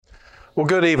Well,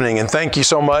 good evening, and thank you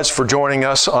so much for joining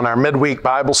us on our midweek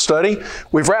Bible study.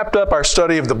 We've wrapped up our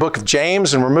study of the book of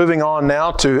James, and we're moving on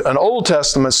now to an Old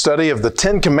Testament study of the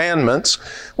Ten Commandments,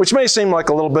 which may seem like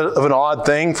a little bit of an odd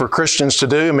thing for Christians to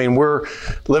do. I mean, we're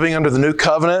living under the New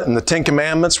Covenant, and the Ten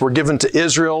Commandments were given to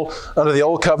Israel under the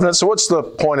Old Covenant, so what's the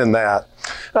point in that?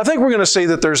 I think we're going to see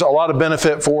that there's a lot of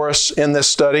benefit for us in this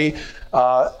study.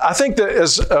 I think that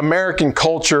as American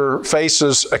culture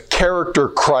faces a character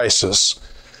crisis,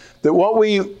 that what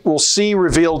we will see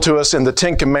revealed to us in the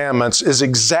Ten Commandments is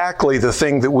exactly the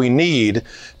thing that we need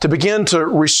to begin to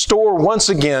restore once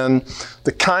again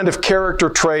the kind of character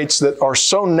traits that are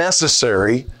so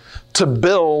necessary to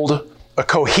build a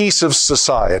cohesive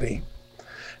society.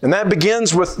 And that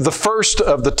begins with the first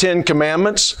of the Ten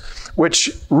Commandments,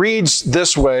 which reads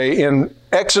this way in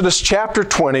Exodus chapter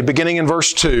 20, beginning in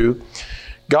verse 2.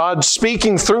 God,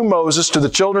 speaking through Moses to the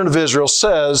children of Israel,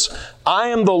 says, I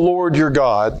am the Lord your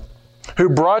God, who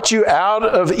brought you out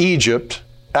of Egypt,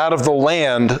 out of the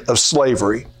land of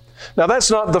slavery. Now, that's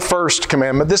not the first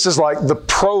commandment. This is like the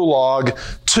prologue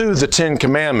to the Ten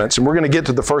Commandments, and we're going to get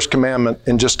to the first commandment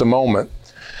in just a moment.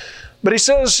 But he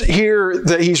says here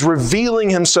that he's revealing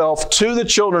himself to the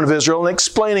children of Israel and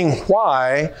explaining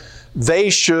why they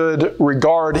should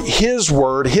regard his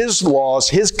word, his laws,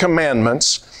 his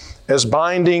commandments as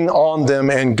binding on them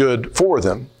and good for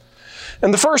them.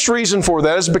 And the first reason for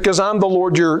that is because I'm the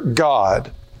Lord your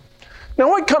God. Now,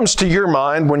 what comes to your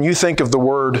mind when you think of the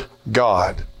word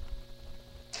God?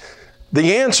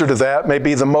 The answer to that may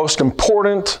be the most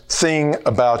important thing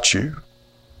about you.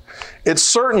 It's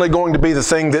certainly going to be the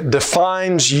thing that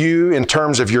defines you in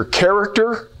terms of your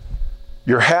character,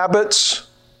 your habits,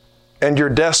 and your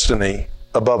destiny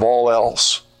above all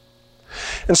else.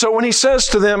 And so when he says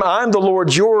to them, I'm the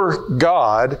Lord your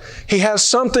God, he has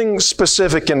something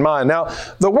specific in mind. Now,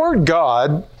 the word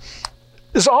God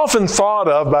is often thought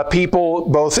of by people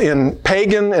both in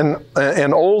pagan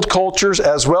and old cultures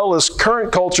as well as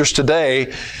current cultures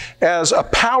today as a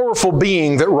powerful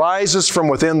being that rises from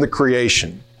within the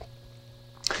creation.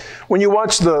 When you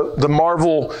watch the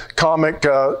Marvel comic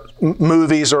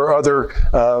movies or other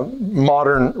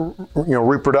modern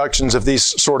reproductions of these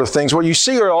sort of things, what you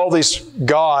see are all these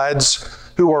gods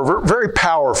who are very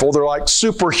powerful. They're like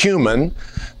superhuman,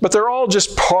 but they're all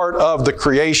just part of the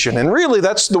creation. And really,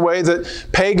 that's the way that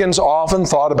pagans often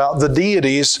thought about the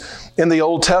deities in the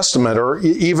Old Testament, or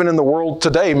even in the world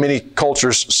today. Many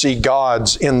cultures see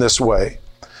gods in this way.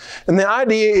 And the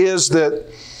idea is that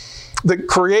the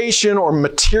creation or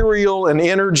material and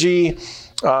energy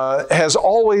has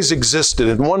always existed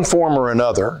in one form or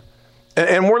another.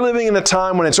 And we're living in a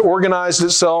time when it's organized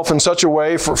itself in such a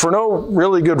way for no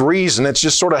really good reason. It's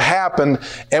just sort of happened.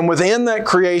 And within that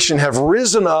creation have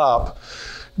risen up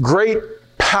great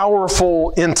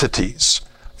powerful entities,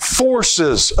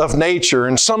 forces of nature,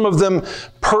 and some of them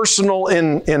personal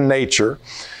in nature,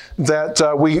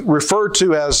 that we refer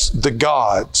to as the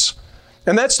gods.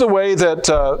 And that's the way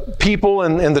that people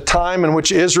in the time in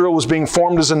which Israel was being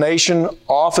formed as a nation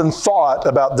often thought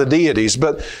about the deities.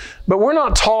 But we're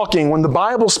not talking, when the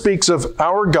Bible speaks of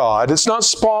our God, it's not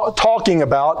talking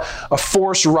about a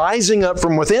force rising up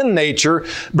from within nature,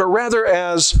 but rather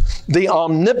as the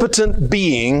omnipotent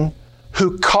being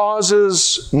who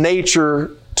causes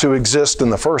nature to exist in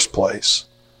the first place.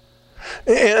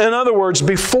 In other words,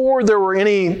 before there were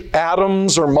any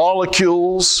atoms or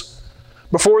molecules,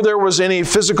 before there was any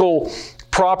physical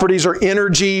properties or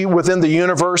energy within the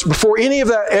universe, before any of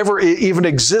that ever even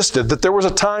existed, that there was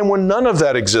a time when none of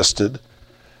that existed,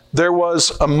 there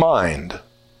was a mind.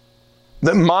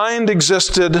 That mind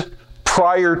existed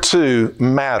prior to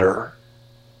matter.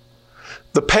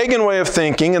 The pagan way of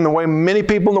thinking, and the way many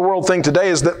people in the world think today,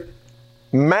 is that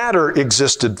matter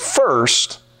existed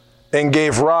first and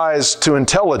gave rise to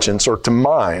intelligence or to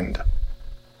mind.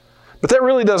 But that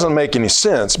really doesn't make any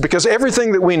sense, because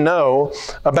everything that we know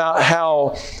about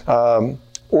how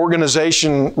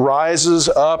organization rises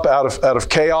up out of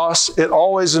chaos, it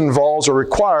always involves or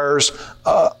requires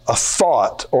a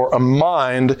thought or a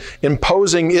mind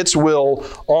imposing its will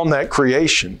on that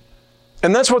creation.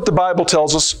 And that's what the Bible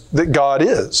tells us that God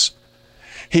is.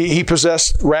 He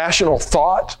possessed rational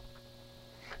thought,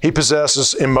 He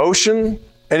possesses emotion,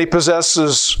 and He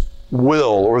possesses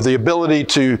will, or the ability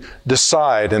to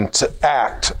decide and to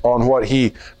act on what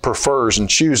He prefers and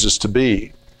chooses to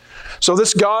be. So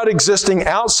this God existing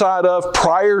outside of,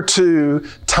 prior to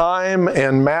time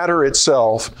and matter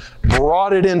itself,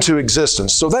 brought it into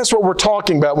existence. So that's what we're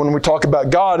talking about when we talk about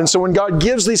God. And so when God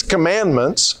gives these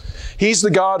commandments, He's the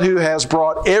God who has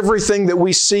brought everything that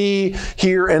we see,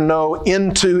 hear, and know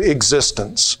into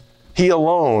existence. He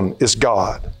alone is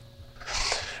God.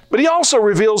 But he also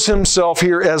reveals himself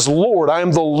here as Lord. I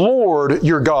am the Lord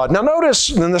your God. Now notice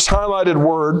in this highlighted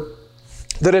word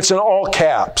that it's in all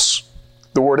caps,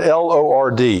 the word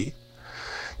L-O-R-D.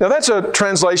 Now that's a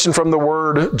translation from the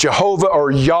word Jehovah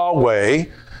or Yahweh,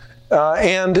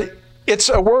 and it's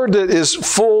a word that is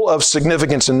full of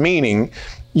significance and meaning.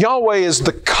 Yahweh is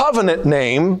the covenant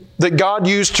name that God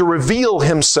used to reveal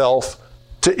himself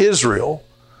to Israel.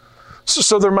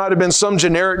 So there might have been some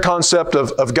generic concept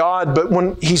of God, but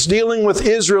when he's dealing with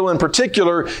Israel in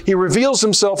particular, he reveals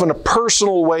himself in a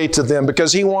personal way to them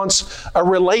because he wants a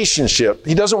relationship.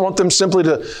 He doesn't want them simply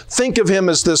to think of him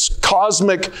as this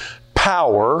cosmic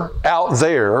power out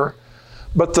there,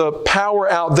 but the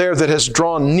power out there that has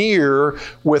drawn near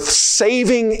with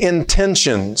saving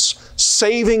intentions,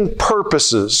 saving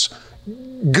purposes,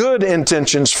 good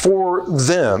intentions for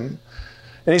them.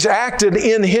 And he's acted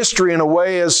in history in a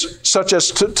way such as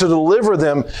to deliver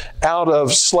them out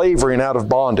of slavery and out of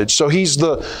bondage. So he's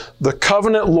the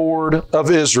covenant Lord of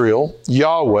Israel,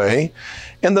 Yahweh.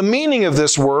 And the meaning of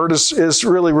this word is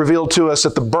really revealed to us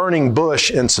at the burning bush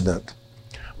incident,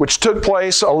 which took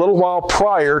place a little while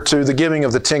prior to the giving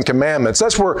of the Ten Commandments.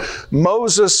 That's where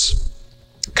Moses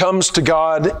comes to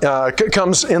God,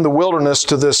 comes in the wilderness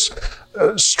to this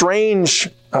strange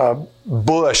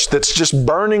bush that's just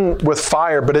burning with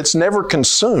fire, but it's never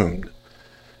consumed.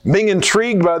 Being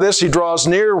intrigued by this, he draws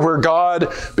near where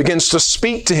God begins to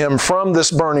speak to him from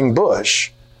this burning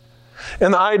bush.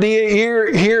 And the idea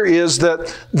here is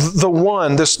that the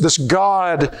one, this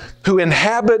God who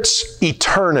inhabits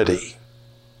eternity,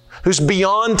 who's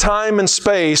beyond time and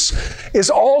space, is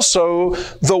also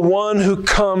the one who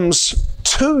comes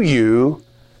to you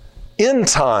in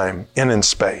time and in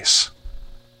space.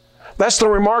 That's the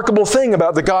remarkable thing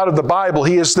about the God of the Bible.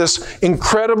 He is this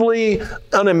incredibly,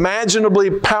 unimaginably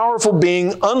powerful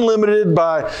being, unlimited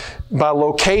by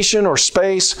location or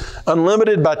space,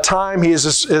 unlimited by time. He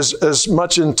is as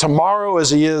much in tomorrow as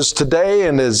he is today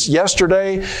and as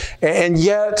yesterday, and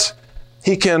yet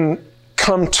he can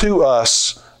come to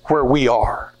us where we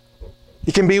are.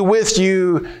 He can be with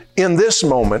you in this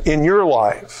moment, in your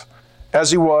life, as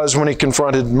he was when he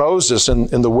confronted Moses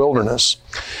in the wilderness.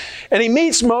 And he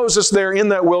meets Moses there in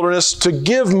that wilderness to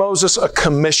give Moses a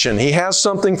commission. He has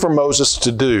something for Moses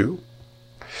to do.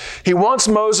 He wants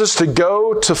Moses to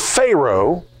go to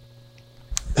Pharaoh,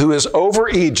 who is over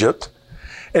Egypt,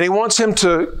 and he wants him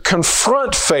to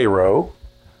confront Pharaoh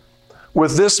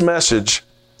with this message.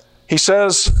 He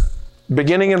says,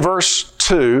 beginning in verse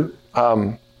 2,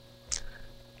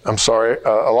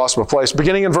 I lost my place.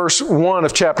 Beginning in verse 1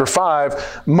 of chapter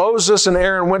 5, Moses and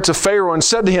Aaron went to Pharaoh and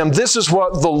said to him, "This is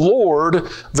what the Lord,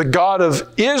 the God of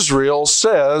Israel,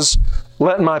 says,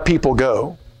 let my people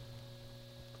go."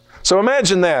 So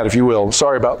imagine that, if you will. I'm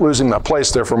sorry about losing my place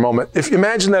there for a moment.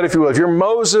 Imagine that, if you will. If you're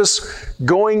Moses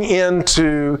going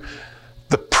into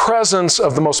the presence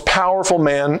of the most powerful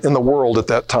man in the world at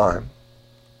that time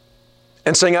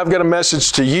and saying, "I've got a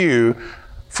message to you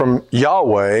from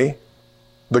Yahweh,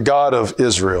 the God of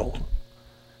Israel.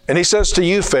 And he says to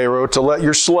you, Pharaoh, to let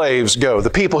your slaves go, the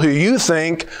people who you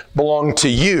think belong to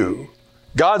you."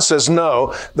 God says,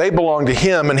 no, they belong to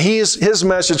him, and his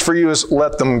message for you is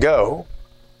let them go.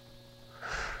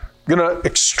 I'm going to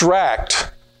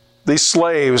extract these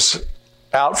slaves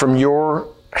out from your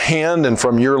hand and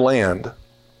from your land.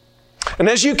 And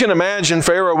as you can imagine,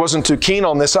 Pharaoh wasn't too keen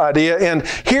on this idea, and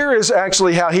here is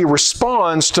actually how he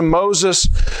responds to Moses'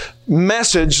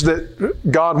 message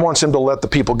that God wants him to let the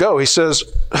people go. He says,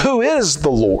 "Who is the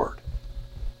Lord?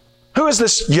 Who is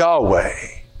this Yahweh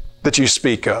that you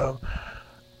speak of?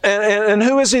 And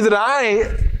who is he that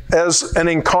I, as an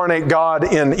incarnate God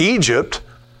in Egypt,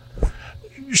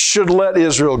 should let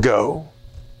Israel go?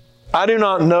 I do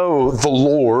not know the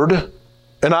Lord,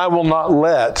 and I will not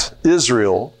let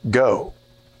Israel go."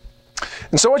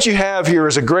 And so what you have here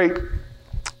is a great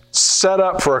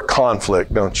setup for a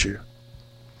conflict, don't you?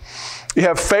 You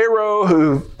have Pharaoh,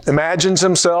 who imagines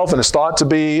himself and is thought to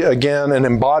be, again, an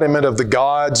embodiment of the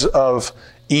gods of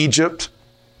Egypt.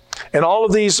 And all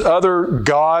of these other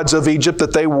gods of Egypt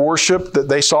that they worshiped, that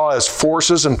they saw as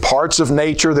forces and parts of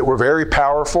nature that were very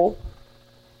powerful.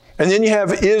 And then you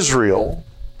have Israel.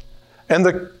 And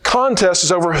the contest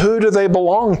is over who do they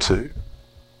belong to?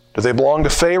 Do they belong to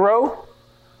Pharaoh?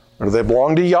 Or do they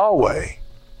belong to Yahweh?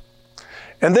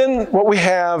 And then what we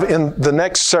have in the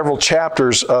next several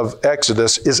chapters of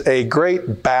Exodus is a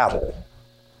great battle.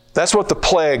 That's what the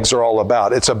plagues are all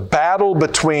about. It's a battle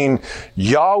between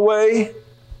Yahweh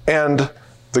and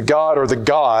the God, or the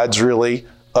gods really,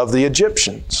 of the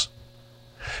Egyptians.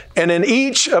 And in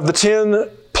each of the 10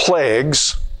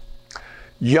 plagues,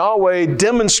 Yahweh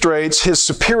demonstrates his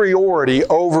superiority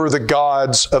over the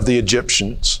gods of the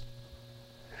Egyptians.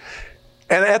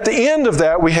 And at the end of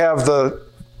that, we have the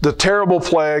terrible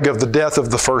plague of the death of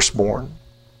the firstborn,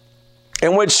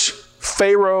 in which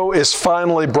Pharaoh is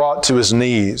finally brought to his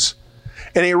knees.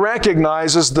 And he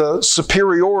recognizes the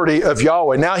superiority of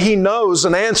Yahweh. Now he knows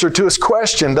an answer to his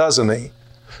question, doesn't he?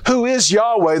 Who is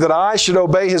Yahweh that I should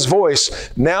obey his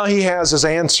voice? Now he has his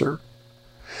answer.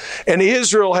 And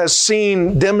Israel has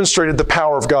seen demonstrated the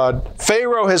power of God.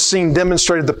 Pharaoh has seen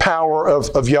demonstrated the power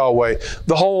of Yahweh.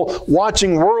 The whole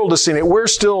watching world has seen it. We're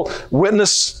still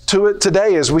witness to it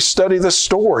today as we study this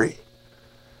story.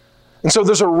 And so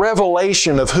there's a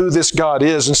revelation of who this God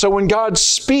is. And so when God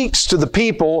speaks to the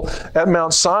people at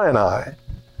Mount Sinai,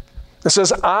 it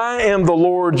says, I am the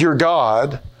Lord your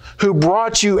God who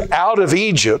brought you out of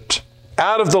Egypt,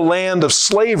 out of the land of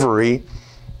slavery.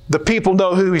 The people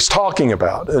know who he's talking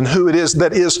about and who it is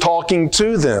that is talking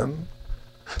to them.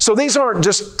 So these aren't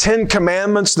just 10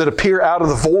 commandments that appear out of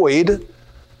the void.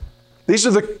 These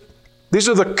are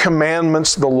the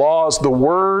commandments, the laws, the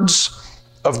words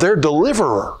of their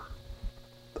deliverer,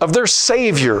 of their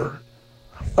Savior,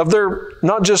 of their,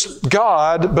 not just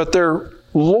God, but their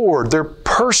Lord, their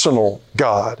personal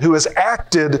God, who has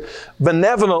acted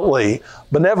benevolently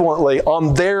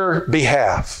on their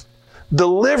behalf,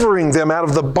 delivering them out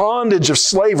of the bondage of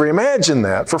slavery. Imagine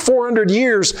that. For 400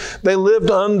 years, they lived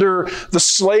under the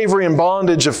slavery and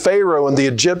bondage of Pharaoh and the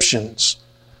Egyptians.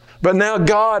 But now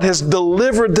God has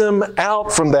delivered them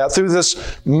out from that through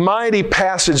this mighty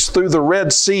passage through the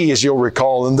Red Sea, as you'll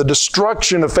recall, and the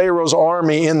destruction of Pharaoh's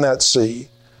army in that sea.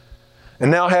 And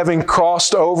now having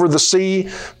crossed over the sea,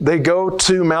 they go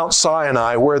to Mount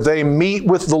Sinai, where they meet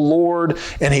with the Lord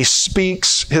and he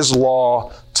speaks his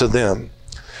law to them.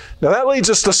 Now that leads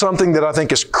us to something that I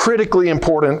think is critically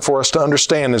important for us to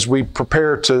understand as we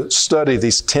prepare to study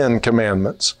these 10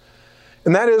 commandments.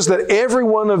 And that is that every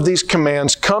one of these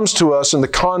commands comes to us in the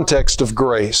context of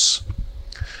grace.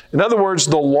 In other words,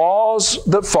 the laws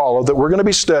that follow that we're going to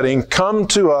be studying come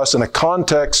to us in a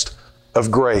context of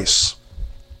grace.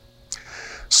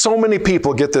 So many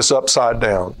people get this upside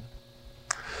down.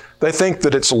 They think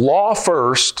that it's law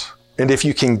first, and if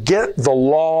you can get the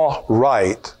law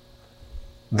right,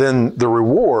 then the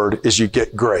reward is you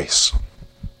get grace.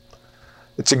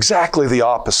 It's exactly the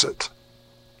opposite.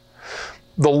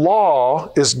 The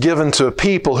law is given to a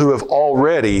people who have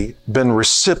already been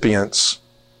recipients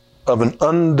of an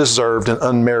undeserved and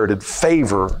unmerited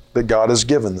favor that God has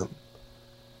given them.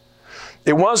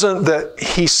 It wasn't that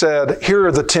he said, here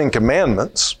are the 10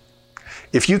 commandments.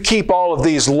 If you keep all of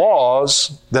these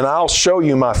laws, then I'll show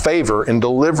you my favor and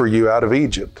deliver you out of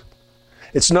Egypt.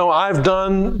 It's no, I've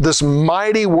done this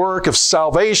mighty work of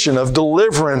salvation, of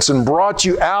deliverance, and brought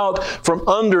you out from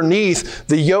underneath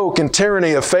the yoke and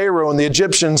tyranny of Pharaoh and the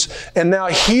Egyptians. And now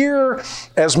here,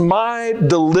 as my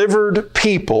delivered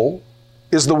people,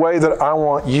 is the way that I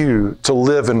want you to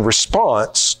live in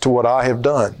response to what I have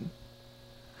done.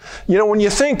 You know, when you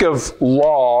think of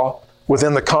law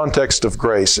within the context of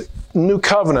grace, New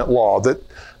Covenant law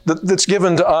that's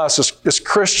given to us as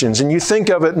Christians, and you think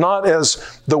of it not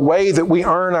as the way that we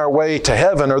earn our way to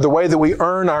heaven or the way that we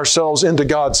earn ourselves into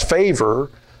God's favor,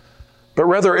 but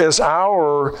rather as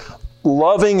our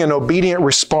loving and obedient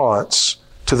response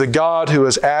to the God who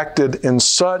has acted in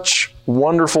such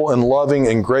wonderful and loving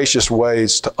and gracious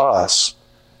ways to us.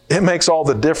 It makes all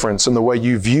the difference in the way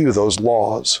you view those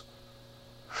laws.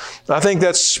 I think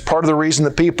that's part of the reason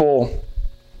that people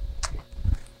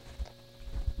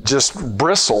just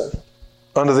bristle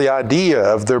under the idea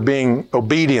of there being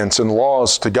obedience and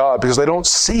laws to God, because they don't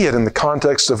see it in the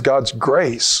context of God's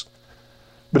grace.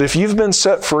 But if you've been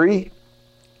set free,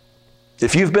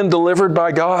 if you've been delivered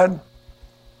by God,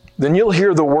 then you'll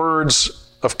hear the words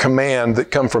of command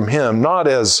that come from Him, not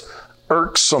as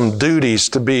irksome duties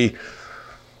to be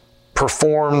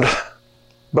performed,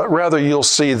 but rather you'll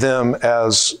see them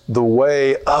as the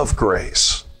way of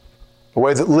grace, a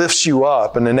way that lifts you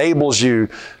up and enables you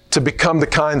to become the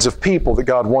kinds of people that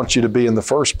God wants you to be in the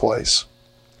first place.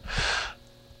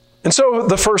 And so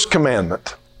the first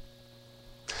commandment,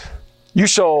 you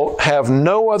shall have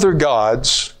no other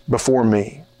gods before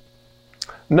me.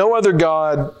 No other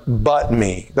God but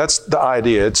me. That's the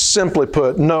idea. It's simply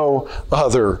put, no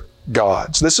other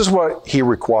gods. This is what He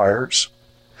requires.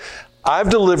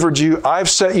 I've delivered you. I've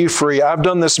set you free. I've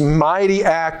done this mighty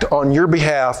act on your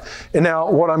behalf. And now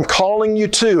what I'm calling you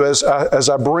to as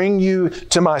I bring you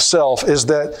to myself is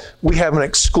that we have an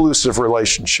exclusive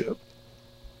relationship.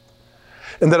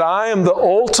 And that I am the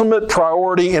ultimate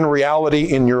priority and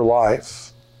reality in your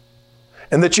life.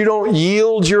 And that you don't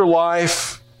yield your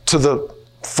life to the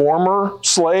former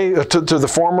slave, to the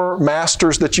former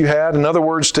masters that you had. In other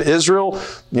words, to Israel,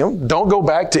 don't go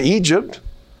back to Egypt.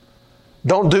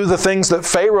 Don't do the things that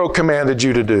Pharaoh commanded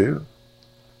you to do.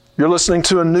 You're listening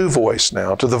to a new voice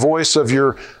now, to the voice of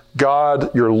your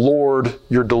God, your Lord,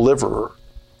 your deliverer.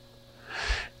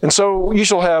 And so you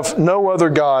shall have no other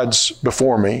gods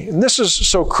before me. And this is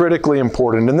so critically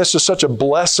important, and this is such a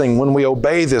blessing when we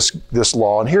obey this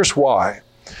law. And here's why.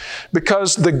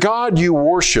 Because the God you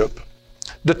worship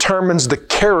determines the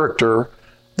character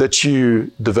that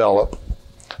you develop.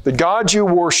 The God you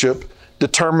worship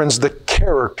determines the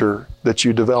character that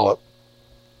you develop.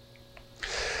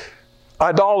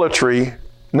 Idolatry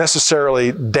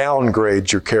necessarily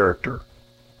downgrades your character.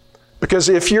 Because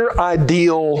if your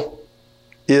ideal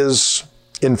is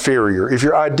inferior, if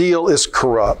your ideal is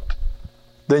corrupt,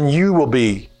 then you will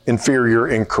be inferior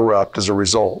and corrupt as a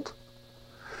result.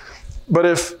 But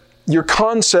if your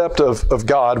concept of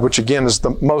God, which again is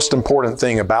the most important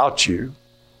thing about you,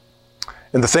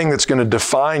 and the thing that's going to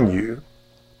define you,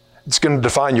 it's going to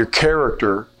define your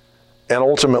character and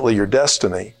ultimately your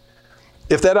destiny.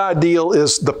 If that ideal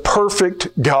is the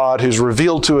perfect God who's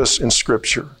revealed to us in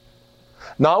Scripture,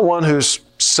 not one who's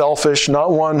selfish,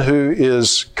 not one who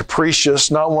is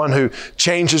capricious, not one who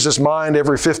changes his mind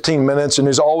every 15 minutes and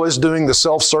is always doing the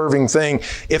self-serving thing.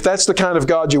 If that's the kind of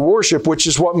God you worship, which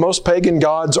is what most pagan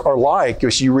gods are like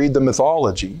as you read the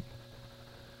mythology,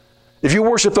 if you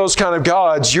worship those kind of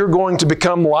gods, you're going to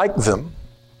become like them.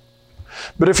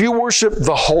 But if you worship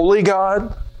the holy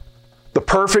God, the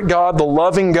perfect God, the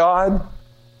loving God,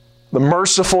 the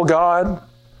merciful God,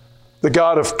 the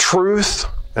God of truth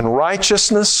and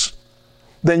righteousness,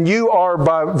 then you are,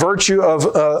 by virtue of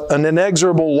an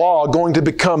inexorable law, going to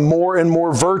become more and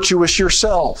more virtuous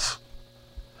yourself.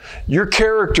 Your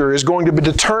character is going to be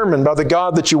determined by the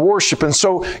God that you worship. And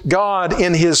so God,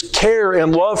 in His care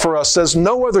and love for us, says,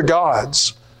 no other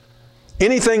gods.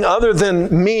 Anything other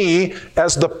than me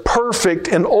as the perfect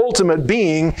and ultimate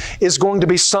being is going to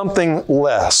be something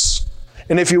less.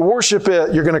 And if you worship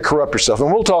it, you're going to corrupt yourself.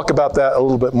 And we'll talk about that a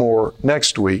little bit more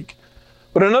next week.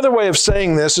 But another way of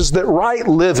saying this is that right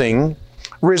living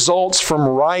results from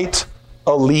right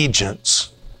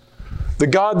allegiance. The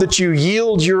God that you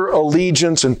yield your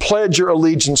allegiance and pledge your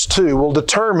allegiance to will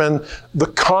determine the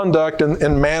conduct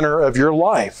and manner of your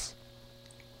life.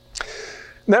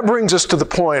 And that brings us to the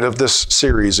point of this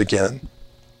series again,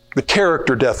 the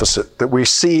character deficit that we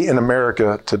see in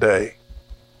America today.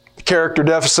 The character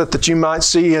deficit that you might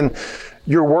see in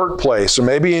your workplace, or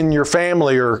maybe in your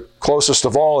family, or closest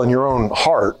of all, in your own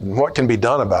heart, and what can be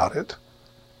done about it.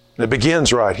 And it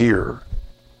begins right here,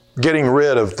 getting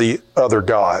rid of the other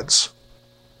gods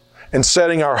and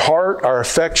setting our heart, our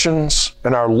affections,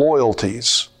 and our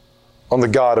loyalties on the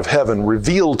God of heaven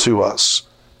revealed to us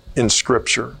in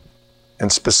Scripture,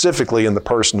 and specifically in the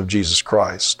person of Jesus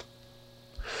Christ.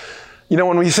 You know,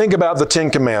 when we think about the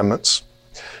Ten Commandments,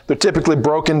 they're typically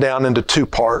broken down into two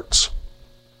parts.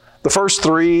 The first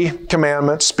three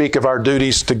commandments speak of our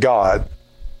duties to God.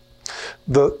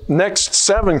 The next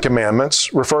 7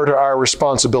 commandments refer to our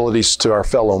responsibilities to our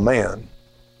fellow man.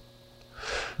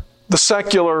 The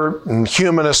secular and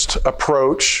humanist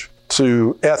approach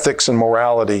to ethics and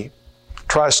morality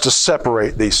tries to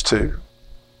separate these two.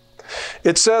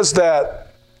 It says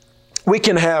that we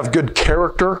can have good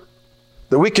character,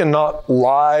 that we can not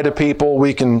lie to people,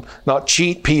 we can not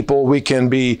cheat people, we can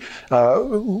be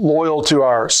loyal to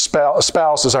our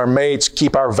spouses, our mates,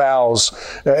 keep our vows,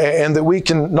 and that we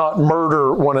can not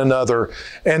murder one another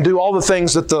and do all the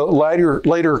things that the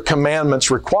later commandments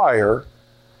require.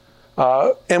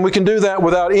 And we can do that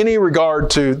without any regard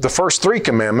to the first 3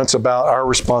 commandments about our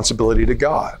responsibility to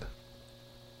God.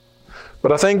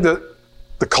 But I think that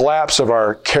the collapse of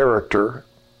our character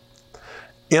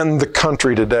in the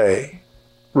country today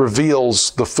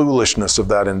reveals the foolishness of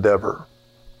that endeavor.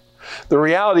 The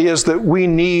reality is that we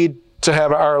need to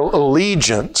have our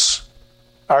allegiance,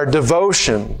 our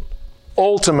devotion,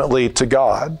 ultimately to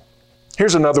God.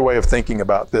 Here's another way of thinking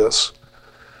about this.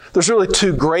 There's really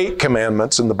 2 great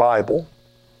commandments in the Bible.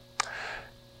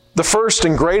 The first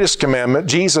and greatest commandment,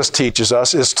 Jesus teaches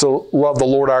us, is to love the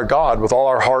Lord our God with all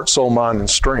our heart, soul, mind, and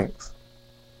strength.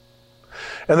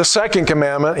 And the second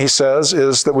commandment, he says,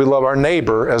 is that we love our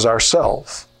neighbor as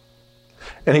ourselves.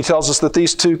 And he tells us that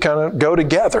these two kind of go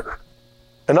together.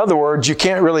 In other words, you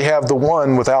can't really have the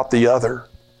one without the other.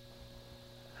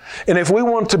 And if we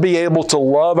want to be able to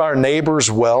love our neighbors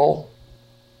well,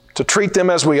 to treat them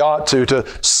as we ought to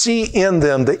see in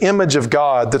them the image of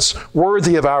God that's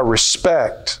worthy of our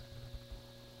respect,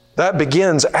 that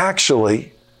begins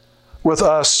actually with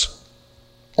us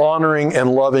honoring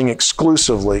and loving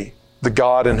exclusively the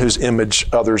God in whose image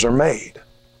others are made.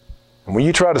 And when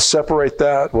you try to separate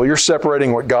that, well, you're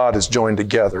separating what God has joined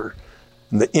together.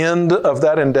 And the end of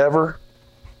that endeavor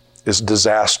is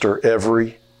disaster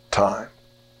every time.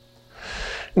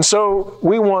 And so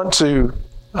we want to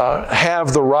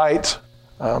have the right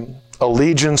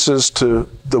allegiances to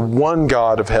the one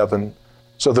God of heaven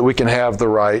so that we can have the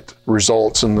right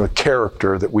results in the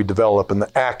character that we develop and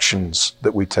the actions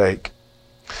that we take.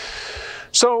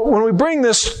 So when we bring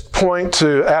this point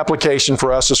to application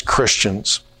for us as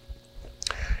Christians,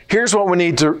 here's what we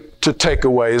need to take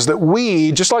away, is that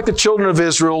we, just like the children of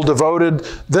Israel, devoted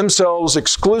themselves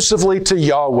exclusively to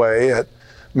Yahweh at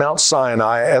Mount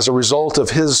Sinai as a result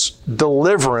of His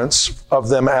deliverance of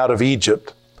them out of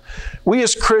Egypt. We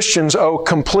as Christians owe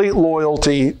complete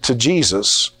loyalty to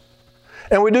Jesus.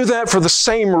 And we do that for the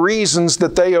same reasons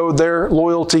that they owe their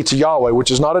loyalty to Yahweh,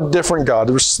 which is not a different God.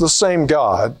 It's the same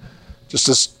God. Just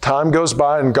as time goes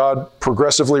by and God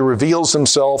progressively reveals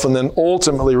Himself and then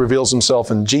ultimately reveals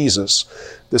Himself in Jesus.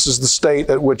 This is the state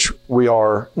at which we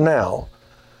are now.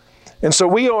 And so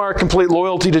we owe our complete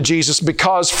loyalty to Jesus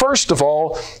because, first of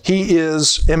all, He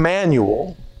is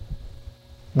Emmanuel,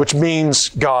 which means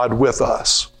God with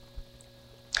us.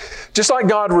 Just like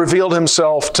God revealed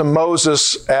Himself to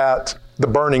Moses at the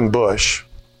burning bush,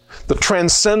 the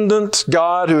transcendent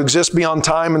God who exists beyond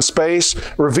time and space,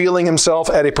 revealing Himself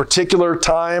at a particular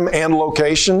time and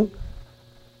location,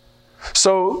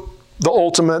 so the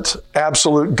ultimate,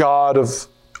 absolute God of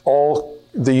all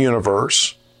the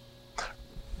universe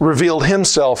revealed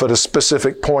Himself at a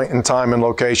specific point in time and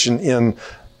location in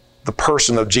the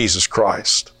person of Jesus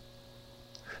Christ.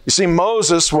 You see,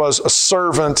 Moses was a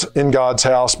servant in God's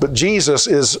house, but Jesus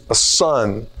is a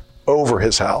son over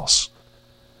His house.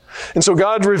 And so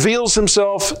God reveals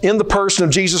Himself in the person of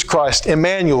Jesus Christ,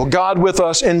 Emmanuel, God with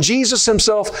us, and Jesus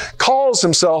Himself calls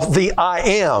Himself the I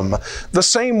Am, the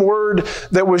same word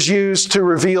that was used to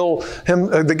reveal Him,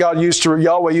 that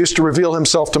Yahweh used to reveal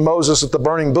Himself to Moses at the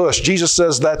burning bush. Jesus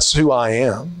says, that's who I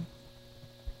am.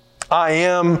 I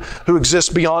am who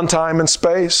exists beyond time and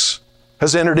space,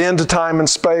 has entered into time and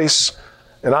space,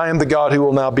 and I am the God who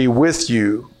will now be with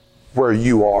you where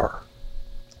you are.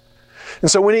 And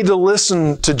so we need to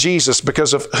listen to Jesus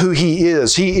because of who He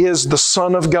is. He is the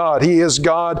Son of God. He is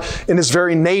God in His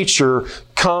very nature,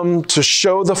 come to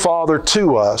show the Father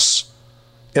to us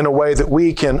in a way that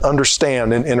we can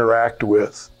understand and interact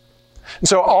with. And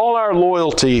so all our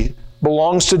loyalty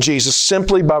belongs to Jesus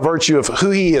simply by virtue of who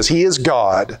He is. He is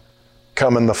God,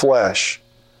 come in the flesh.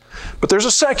 But there's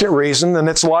a second reason, and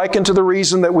it's likened to the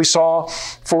reason that we saw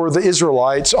for the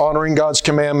Israelites honoring God's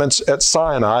commandments at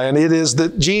Sinai, and it is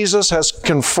that Jesus has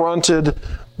confronted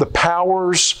the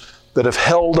powers that have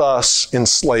held us in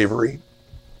slavery.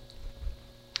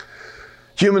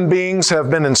 Human beings have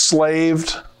been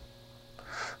enslaved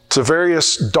to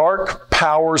various dark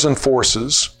powers and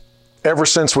forces ever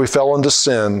since we fell into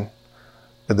sin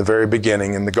at the very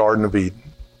beginning in the Garden of Eden.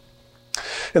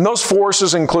 And those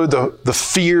forces include the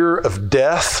fear of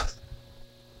death,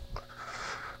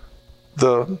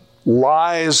 the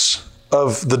lies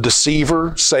of the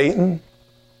deceiver, Satan,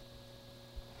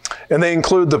 and they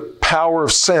include the power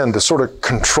of sin to sort of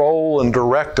control and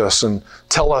direct us and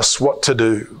tell us what to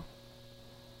do.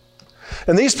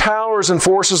 And these powers and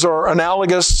forces are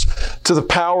analogous to the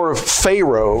power of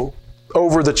Pharaoh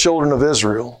over the children of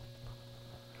Israel.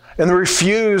 And they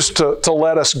refuse to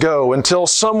let us go until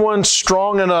someone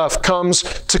strong enough comes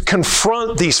to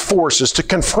confront these forces, to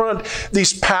confront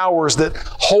these powers that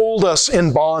hold us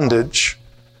in bondage.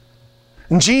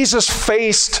 And Jesus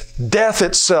faced death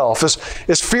itself.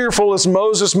 As fearful as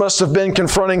Moses must have been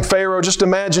confronting Pharaoh, just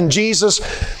imagine Jesus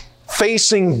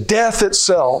facing death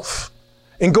itself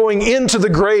and going into the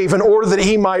grave in order that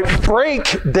He might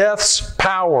break death's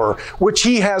power, which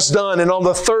He has done. And on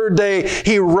the third day,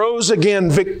 He rose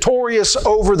again victorious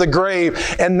over the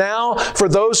grave. And now, for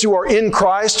those who are in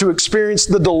Christ, who experience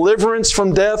the deliverance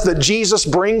from death that Jesus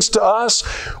brings to us,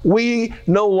 we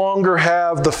no longer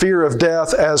have the fear of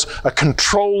death as a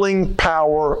controlling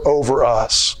power over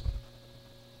us.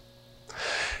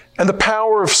 And the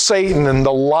power of Satan and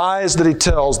the lies that he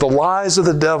tells, the lies of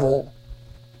the devil,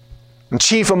 and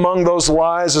chief among those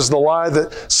lies is the lie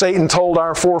that Satan told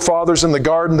our forefathers in the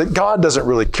garden that God doesn't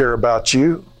really care about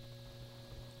you.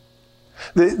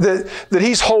 That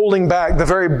He's holding back the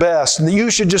very best and that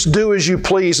you should just do as you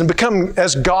please and become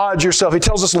as God yourself. He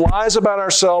tells us lies about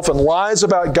ourselves and lies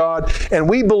about God, and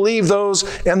we believe those,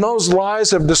 and those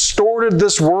lies have distorted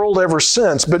this world ever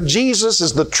since. But Jesus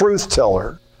is the truth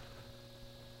teller.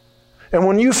 And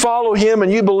when you follow Him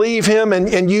and you believe Him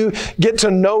and you get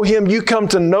to know Him, you come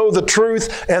to know the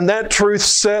truth, and that truth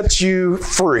sets you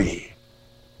free.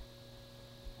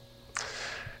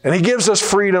 And He gives us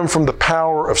freedom from the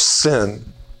power of sin.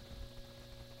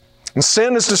 And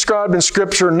sin is described in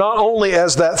Scripture not only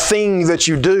as that thing that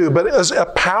you do, but as a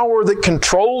power that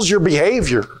controls your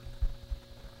behavior,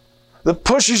 that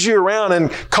pushes you around and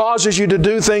causes you to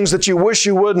do things that you wish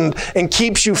you wouldn't and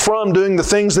keeps you from doing the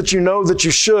things that you know that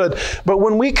you should. But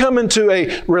when we come into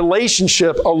a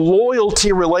relationship, a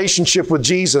loyalty relationship with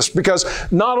Jesus, because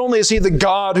not only is He the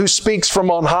God who speaks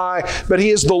from on high, but He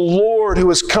is the Lord who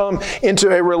has come into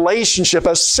a relationship,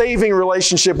 a saving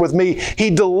relationship with me.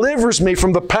 He delivers me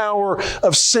from the power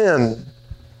of sin.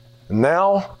 And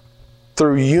now,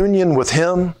 through union with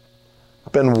Him,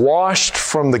 I've been washed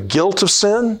from the guilt of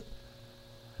sin.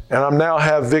 And I now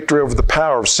have victory over the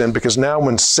power of sin, because now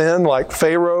when sin, like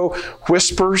Pharaoh,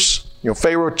 whispers,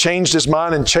 Pharaoh changed his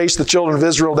mind and chased the children of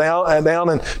Israel down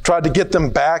and tried to get them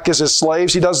back as his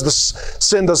slaves.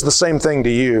 Sin does the same thing to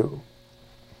you.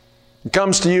 It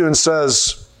comes to you and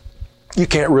says, you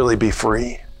can't really be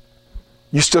free.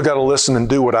 You still got to listen and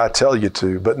do what I tell you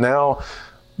to. But now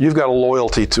you've got a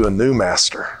loyalty to a new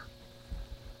master.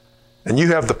 And you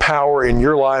have the power in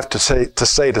your life to say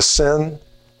to sin,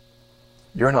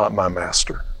 you're not my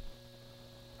master.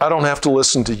 I don't have to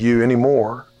listen to you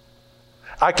anymore.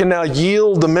 I can now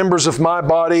yield the members of my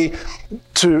body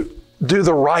to do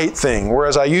the right thing,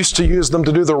 whereas I used to use them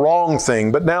to do the wrong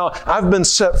thing. But now I've been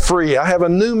set free. I have a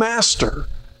new master.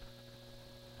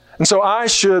 And so I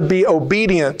should be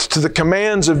obedient to the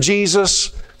commands of Jesus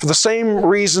for the same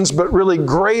reasons, but really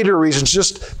greater reasons,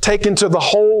 just taken to the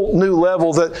whole new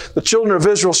level, that the children of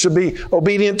Israel should be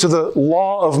obedient to the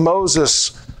law of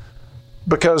Moses,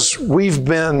 because we've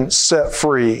been set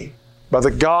free by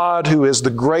the God who is the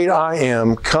great I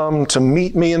Am, come to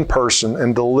meet me in person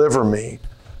and deliver me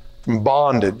from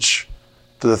bondage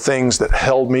to the things that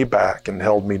held me back and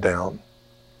held me down.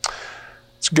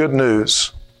 It's good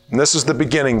news. And this is the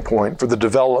beginning point for the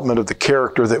development of the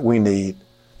character that we need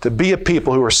to be a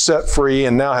people who are set free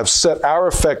and now have set our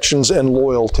affections and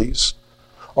loyalties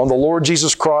on the Lord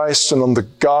Jesus Christ and on the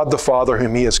God the Father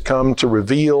whom He has come to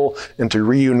reveal and to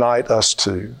reunite us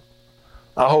to.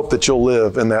 I hope that you'll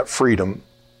live in that freedom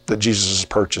that Jesus has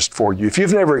purchased for you. If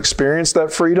you've never experienced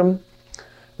that freedom,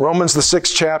 Romans, the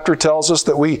 6th chapter, tells us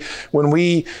that when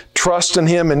we trust in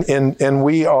Him and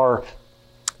we are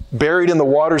buried in the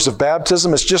waters of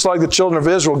baptism, it's just like the children of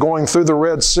Israel going through the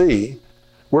Red Sea.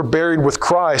 We're buried with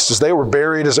Christ as they were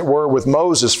buried, as it were, with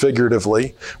Moses,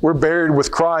 figuratively. We're buried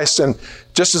with Christ, and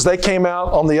just as they came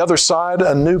out on the other side,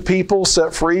 a new people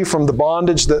set free from the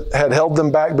bondage that had held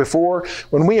them back before,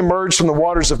 when we emerge from the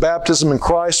waters of baptism in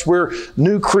Christ, we're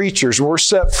new creatures. We're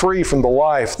set free from the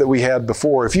life that we had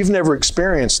before. If you've never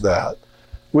experienced that,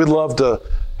 we'd love to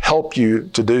help you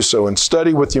to do so and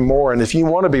study with you more. And if you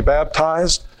want to be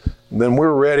baptized, then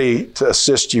we're ready to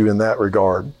assist you in that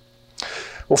regard.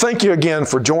 Well, thank you again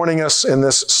for joining us in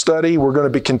this study. We're going to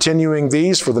be continuing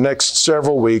these for the next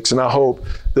several weeks, and I hope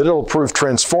that it'll prove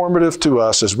transformative to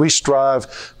us as we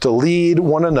strive to lead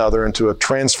one another into a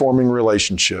transforming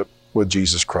relationship with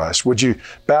Jesus Christ. Would you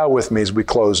bow with me as we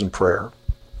close in prayer?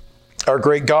 Our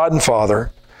great God and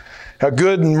Father, how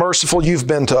good and merciful You've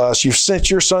been to us. You've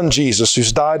sent Your Son, Jesus,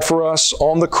 who's died for us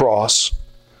on the cross,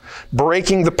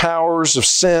 breaking the powers of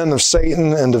sin, of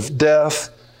Satan, and of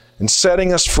death, and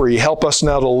setting us free. Help us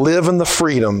now to live in the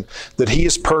freedom that He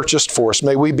has purchased for us.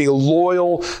 May we be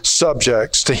loyal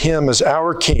subjects to Him as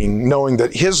our King, knowing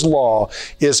that His law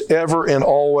is ever and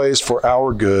always for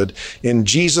our good. In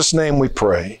Jesus' name we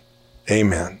pray.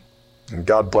 Amen. And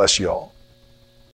God bless you all.